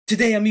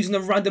Today I'm using a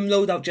random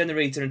loadout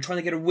generator and trying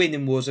to get a win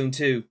in Warzone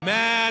 2.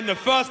 Man, the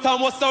first time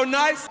was so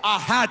nice, I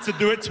had to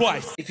do it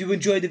twice. If you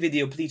enjoyed the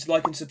video, please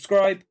like and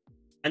subscribe.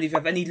 And if you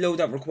have any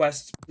loadout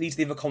requests, please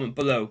leave a comment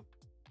below.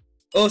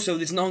 Also,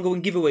 there's an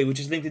ongoing giveaway which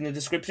is linked in the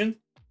description.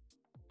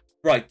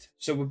 Right,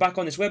 so we're back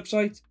on this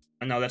website.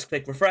 And now let's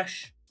click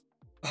refresh.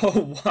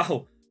 Oh,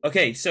 wow.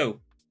 Okay, so,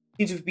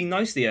 seems to have been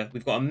nice here.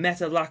 We've got a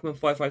Meta Lachman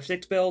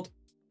 556 build.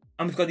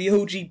 And we've got the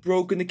OG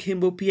Broken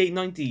Akimbo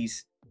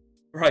P890s.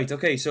 Right,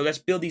 okay, so let's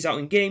build these out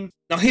in game.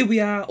 Now here we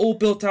are, all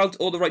built out,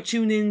 all the right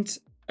tune-ins.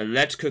 And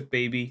let's cook,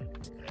 baby.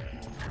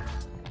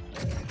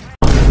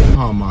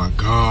 Oh my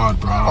god,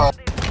 bro.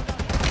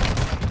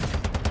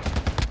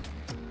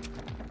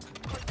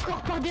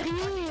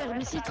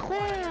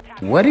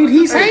 What did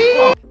he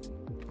say?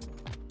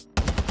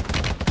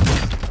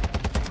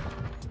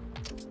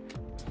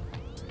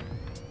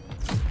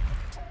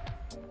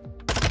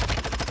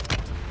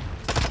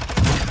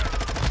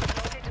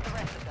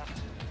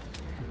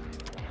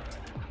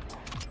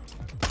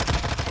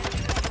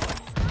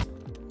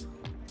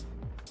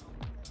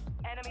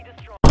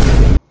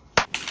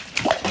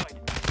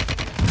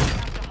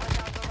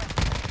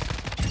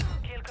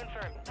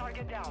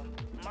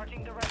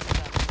 Marking the rest of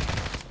them.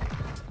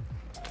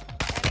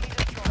 Enemy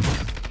destroyed.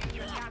 Use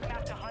your cat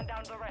map to hunt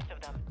down the rest of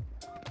them.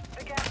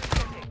 The gas is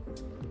shifting.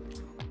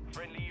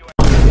 Friendly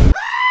UAV.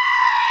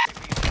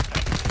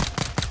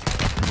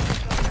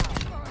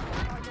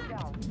 Target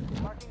down.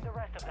 Marking the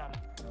rest of them.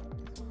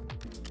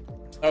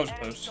 That was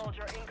Enemy close.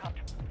 soldier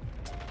incoming.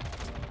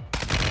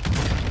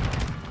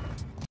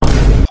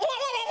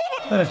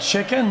 Is that a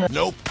chicken?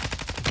 Nope.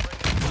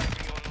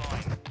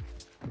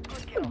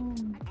 Good kill.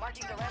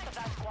 Marking the rest of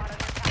that squad on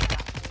your cat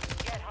map.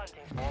 Get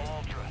hunting.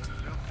 Ultra.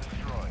 Soup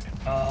destroyed.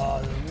 Ah,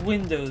 the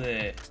window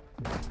there.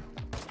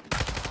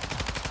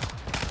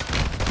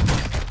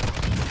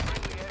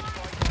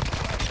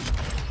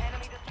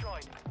 Enemy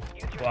destroyed.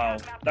 Use your Wow,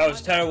 cat map to that was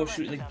hunt down terrible the rest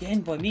shooting of them. again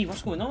by me.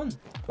 What's going on?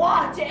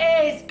 What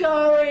is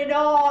going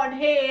on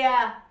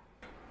here?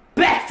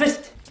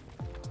 Breakfast!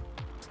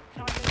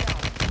 Target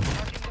down.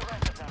 Marking the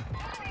rest of them.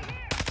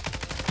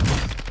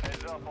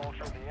 Heads up,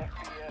 Ultra. The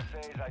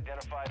FBSA's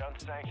identified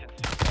unsanctioned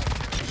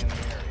activity in the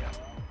area.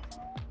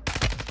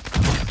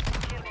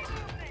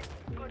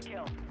 Good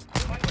kill.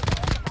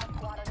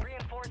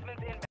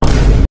 Reinforcements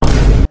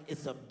inbound.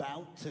 It's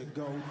about to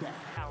go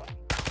down.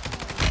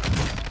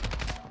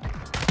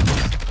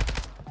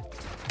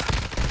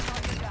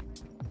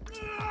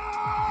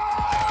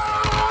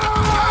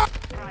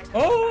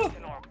 Oh!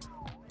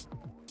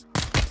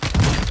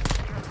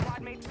 Your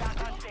squad mates back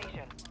on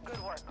station.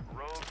 Good work.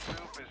 Rogue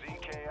Soup is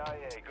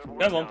EKIA. Good work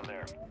Come on. down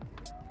there.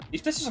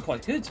 These pistols are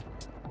quite good.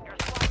 Your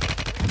squad mates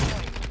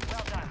redeployed.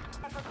 Well done.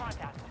 Time for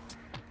contact.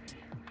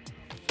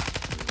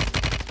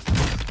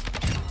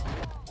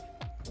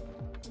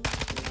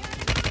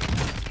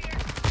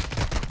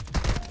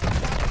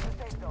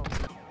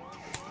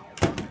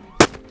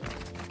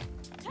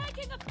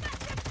 Taking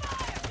effective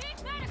fire! Need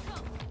medical!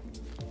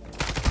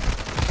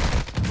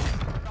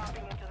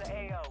 Dropping into the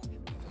AO.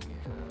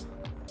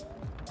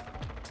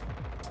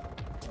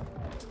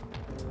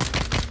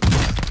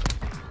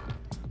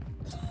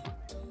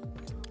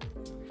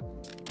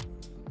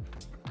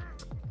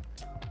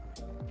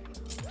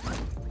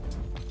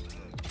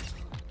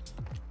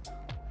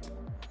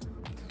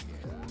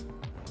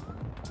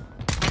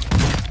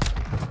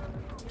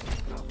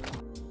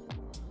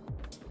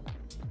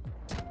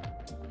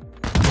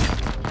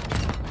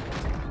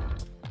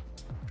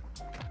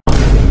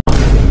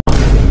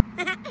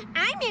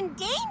 I'm in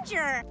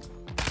danger!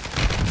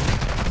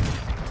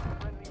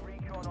 Friendly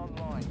recon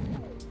online.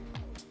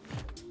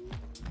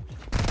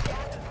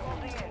 Gas is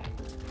closing in.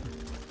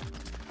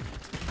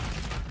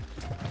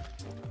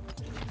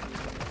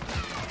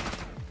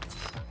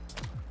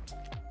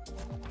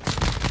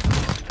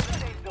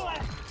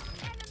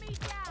 Enemy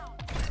down!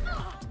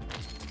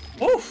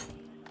 Oof!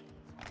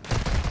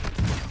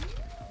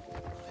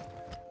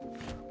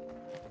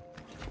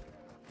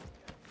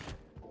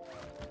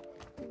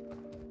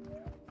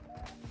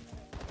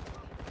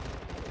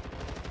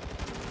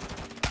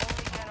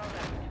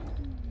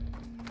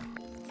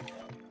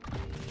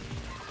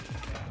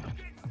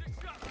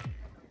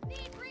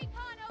 Need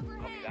recon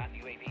overhead!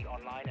 UAV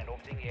online and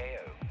orbiting the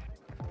AO.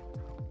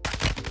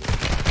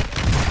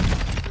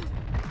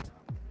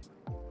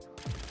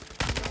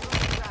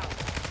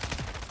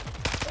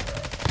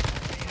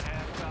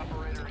 Enhanced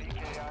operator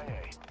EKIA.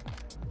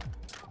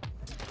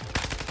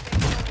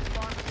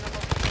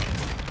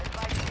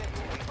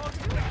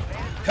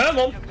 Come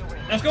on!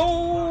 Let's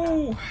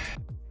go!